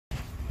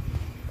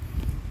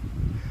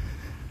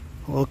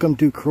Welcome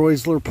to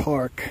Kreusler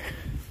Park.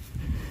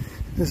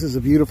 This is a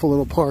beautiful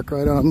little park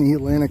right on the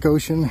Atlantic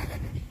Ocean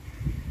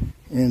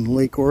in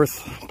Lake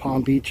Worth,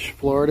 Palm Beach,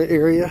 Florida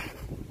area.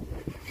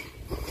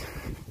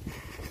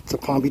 It's a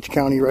Palm Beach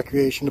County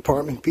Recreation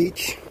Department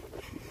beach.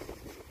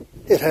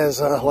 It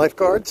has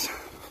lifeguards.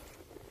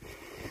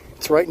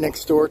 It's right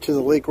next door to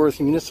the Lake Worth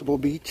Municipal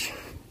Beach,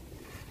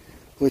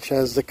 which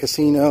has the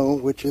casino,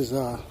 which is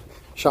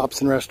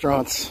shops and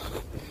restaurants,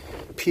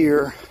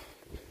 pier,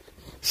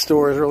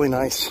 stores, really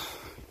nice.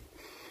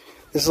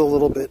 This is a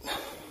little bit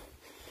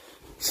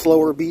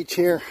slower beach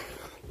here,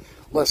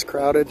 less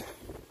crowded.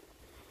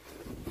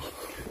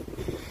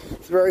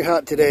 It's very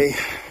hot today.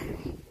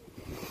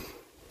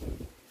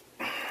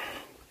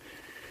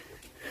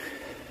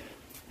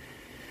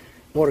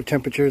 Water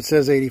temperature, it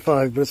says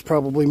 85, but it's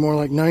probably more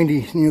like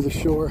 90 near the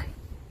shore.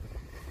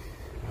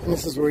 And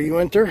this is where you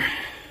enter.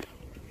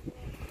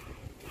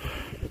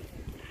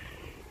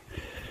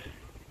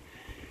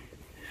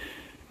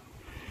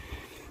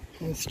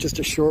 It's just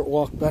a short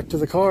walk back to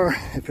the car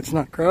if it's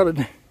not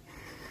crowded.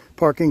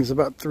 Parking is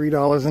about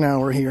 $3 an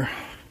hour here.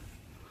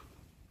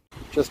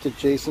 Just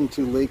adjacent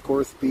to Lake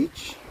Worth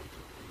Beach,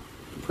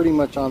 pretty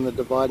much on the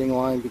dividing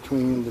line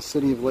between the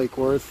city of Lake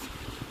Worth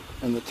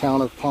and the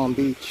town of Palm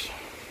Beach.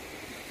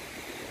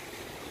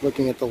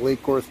 Looking at the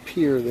Lake Worth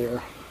Pier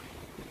there.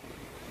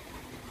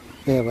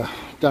 They have a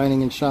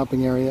dining and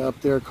shopping area up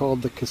there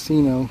called the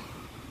Casino.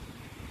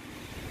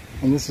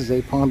 And this is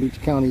a Palm Beach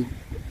County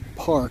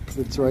park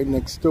that's right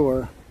next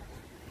door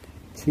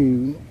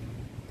to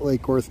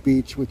Lake Worth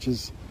Beach, which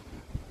is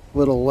a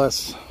little more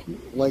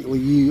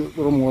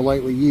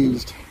lightly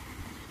used,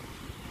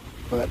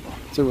 but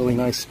it's a really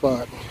nice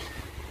spot.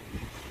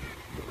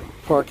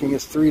 Parking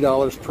is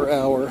 $3 per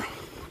hour,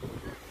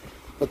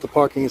 but the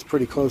parking is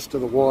pretty close to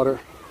the water.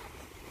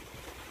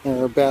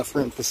 There are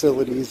bathroom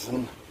facilities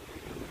and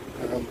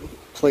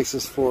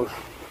places for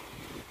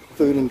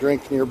food and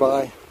drink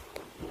nearby.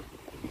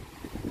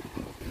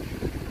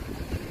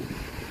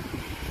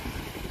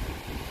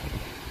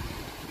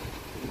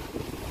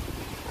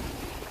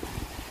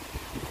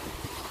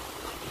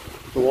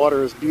 The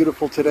water is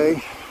beautiful today.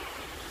 You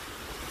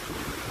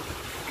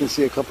can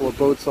see a couple of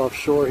boats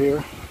offshore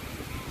here.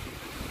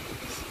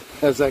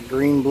 Has that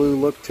green-blue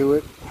look to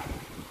it.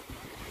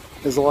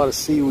 There's a lot of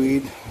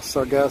seaweed,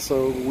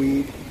 sargasso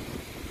weed.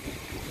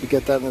 You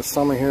get that in the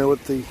summer here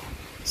with the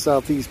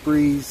southeast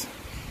breeze.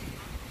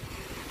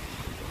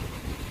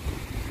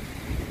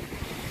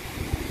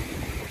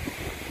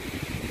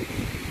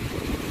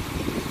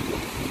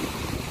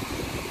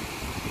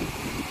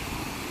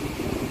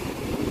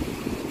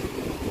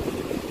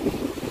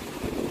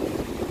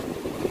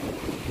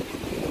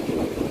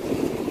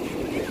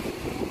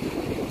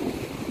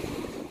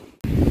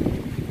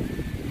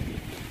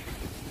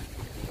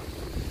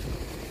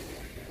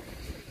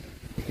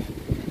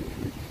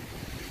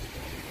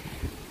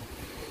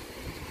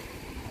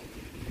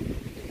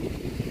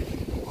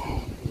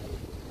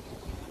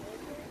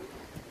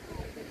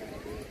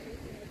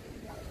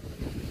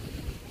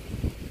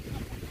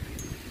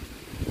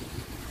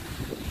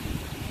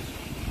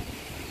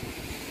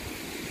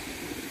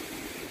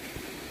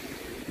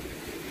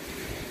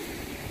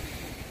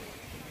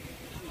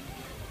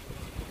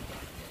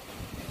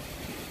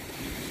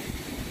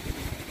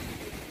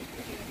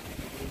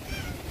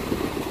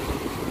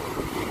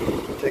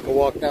 Take a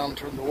walk down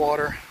through the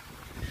water.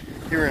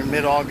 Here in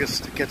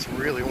mid-August it gets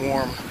really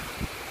warm.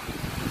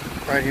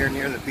 Right here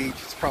near the beach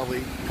it's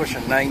probably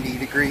pushing 90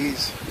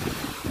 degrees.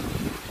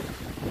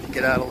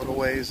 Get out a little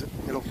ways,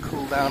 it'll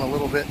cool down a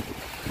little bit.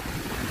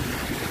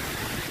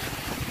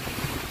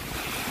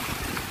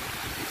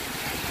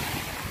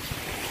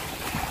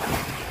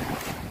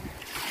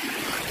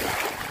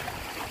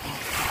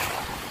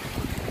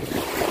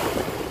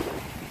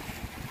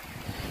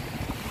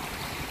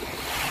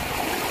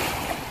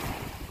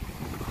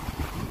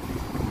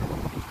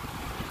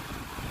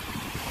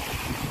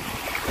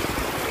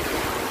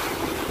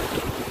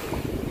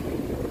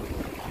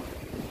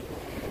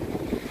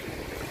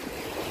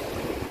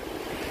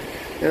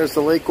 There's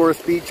the Lake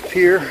Worth Beach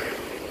Pier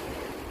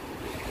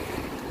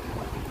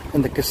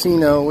and the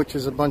casino, which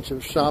is a bunch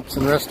of shops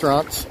and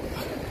restaurants.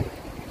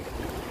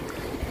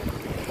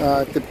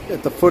 At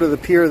the foot of the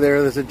pier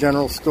there's a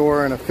general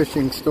store and a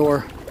fishing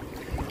store.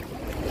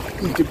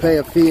 You can pay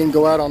a fee and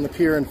go out on the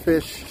pier and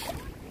fish.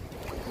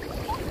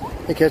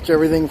 They catch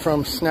everything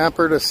from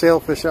snapper to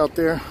sailfish out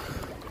there.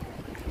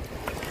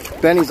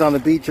 Benny's on the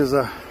Beach is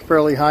a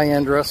fairly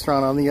high-end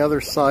restaurant on the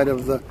other side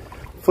of the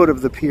foot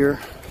of the pier.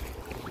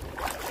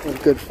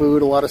 With good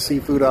food, a lot of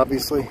seafood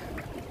obviously.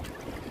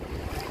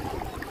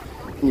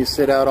 And you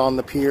sit out on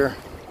the pier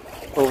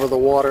over the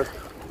water.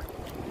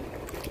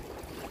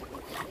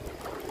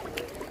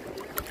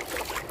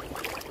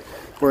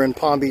 We're in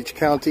Palm Beach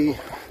County,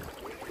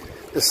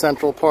 the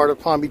central part of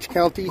Palm Beach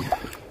County.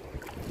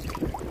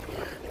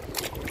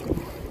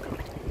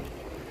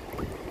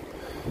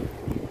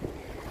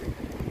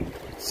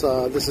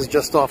 This is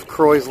just off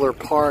Kreusler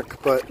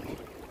Park, but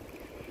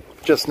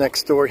just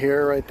next door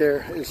here, right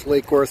there, is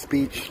Lake Worth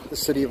Beach, the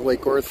city of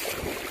Lake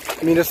Worth.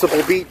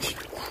 Municipal Beach.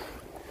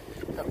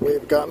 That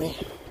wave got me.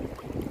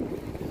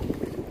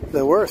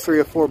 There were 3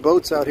 or 4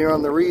 boats out here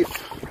on the reef.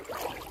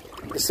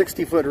 The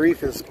 60-foot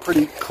reef is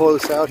pretty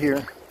close out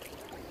here.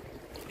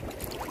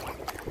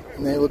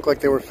 And they look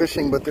like they were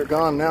fishing, but they're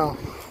gone now.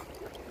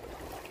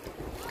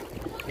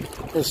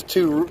 There's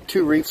two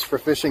reefs for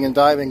fishing and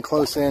diving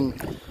close in.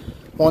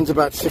 One's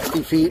about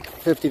 60 feet,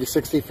 50 to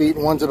 60 feet,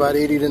 and one's about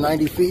 80 to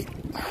 90 feet.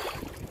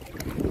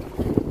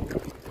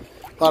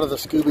 A lot of the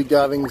scuba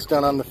diving is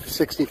done on the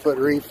 60-foot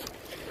reef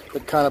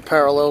that kind of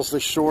parallels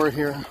the shore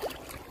here.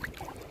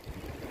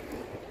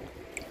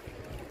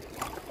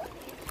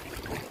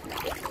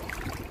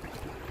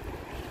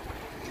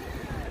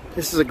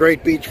 This is a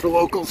great beach for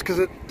locals because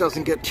it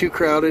doesn't get too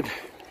crowded.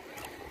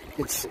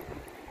 It's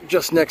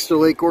just next to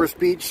Lake Worth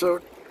Beach, so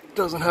it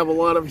doesn't have a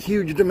lot of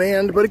huge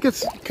demand, but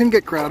it can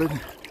get crowded.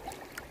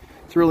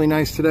 It's really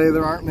nice today.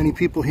 There aren't many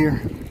people here.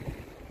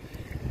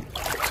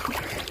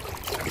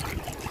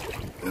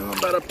 I'm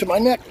about up to my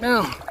neck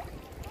now.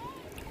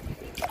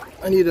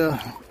 I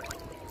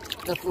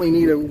definitely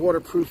need a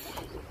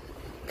waterproof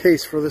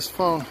case for this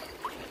phone.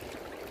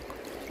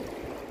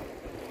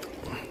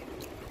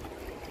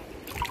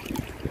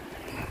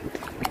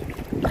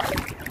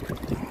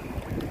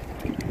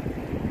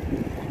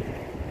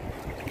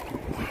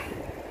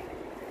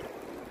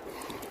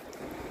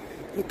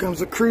 Here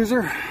comes a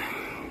cruiser.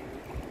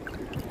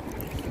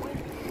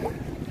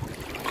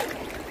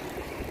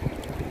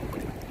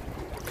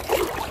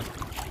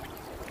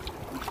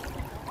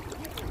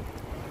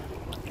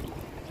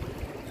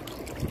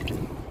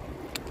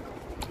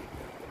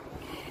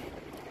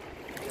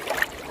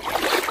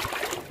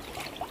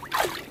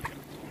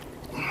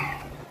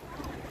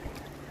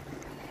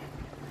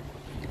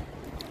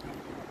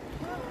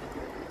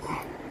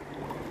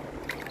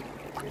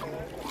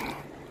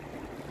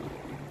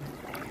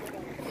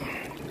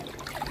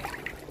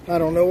 I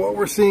don't know what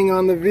we're seeing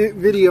on the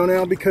video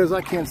now because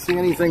I can't see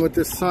anything with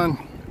this sun.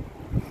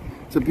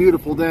 It's a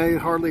beautiful day,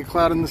 hardly a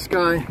cloud in the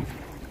sky.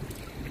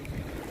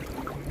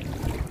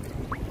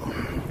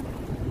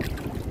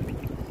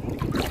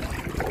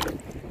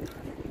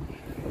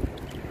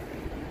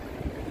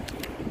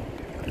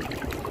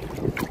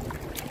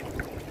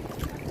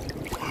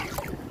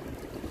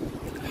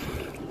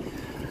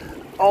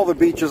 All the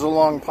beaches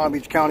along Palm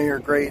Beach County are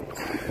great.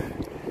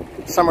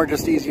 Some are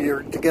just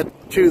easier to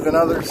get to than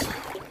others.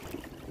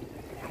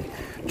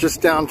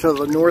 Just down to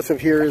the north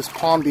of here is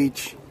Palm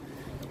Beach,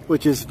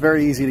 which is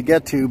very easy to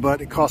get to,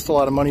 but it costs a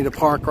lot of money to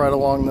park right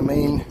along the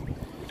main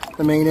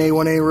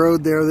A1A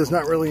road there. There's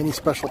not really any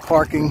special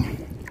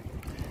parking.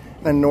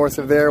 And north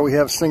of there we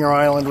have Singer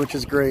Island, which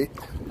is great.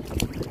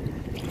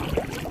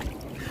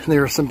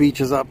 There are some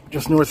beaches up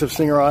just north of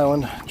Singer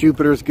Island.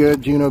 Jupiter's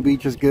good, Juno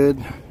Beach is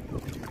good.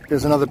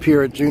 There's another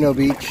pier at Juno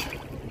Beach.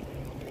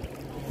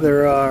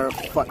 There are,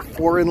 what,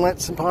 4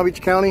 inlets in Palm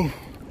Beach County?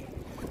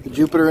 The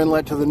Jupiter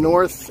Inlet to the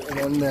north, and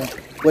then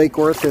the Lake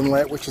Worth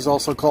Inlet, which is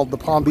also called the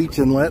Palm Beach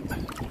Inlet,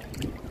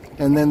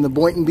 and then the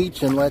Boynton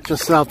Beach Inlet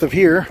just south of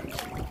here,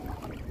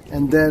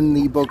 and then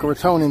the Boca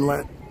Raton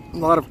Inlet. A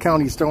lot of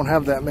counties don't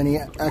have that many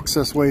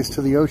access ways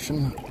to the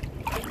ocean.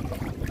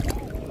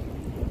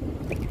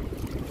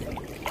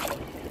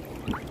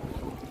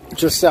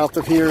 Just south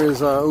of here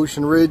is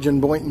Ocean Ridge and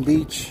Boynton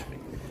Beach,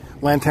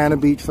 Lantana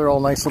Beach. They're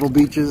all nice little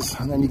beaches,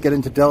 and then you get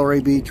into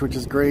Delray Beach, which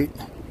is great.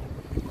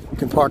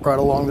 You can park right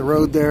along the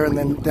road there, and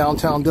then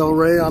downtown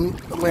Delray on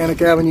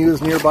Atlantic Avenue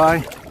is nearby,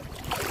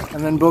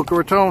 and then Boca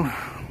Raton.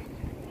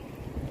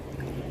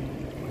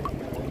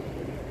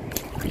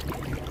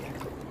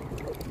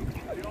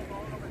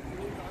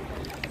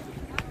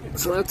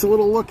 So that's a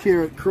little look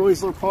here at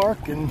Kreusler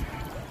Park and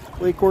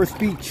Lake Worth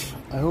Beach.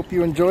 I hope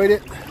you enjoyed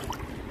it.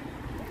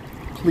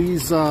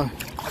 Please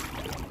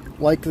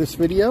like this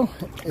video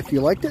if you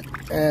liked it,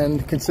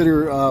 and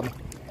consider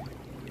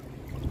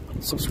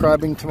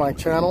subscribing to my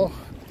channel.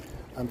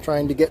 I'm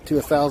trying to get to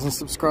 1,000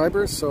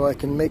 subscribers so I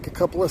can make a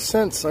couple of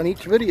cents on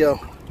each video.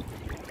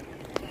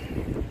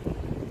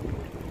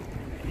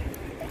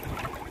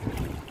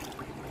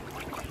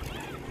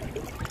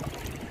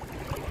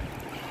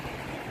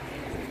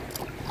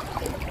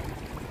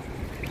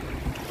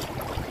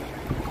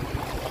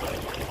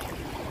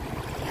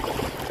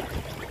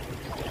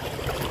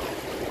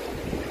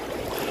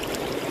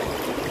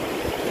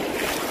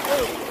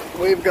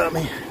 Wave got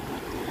me.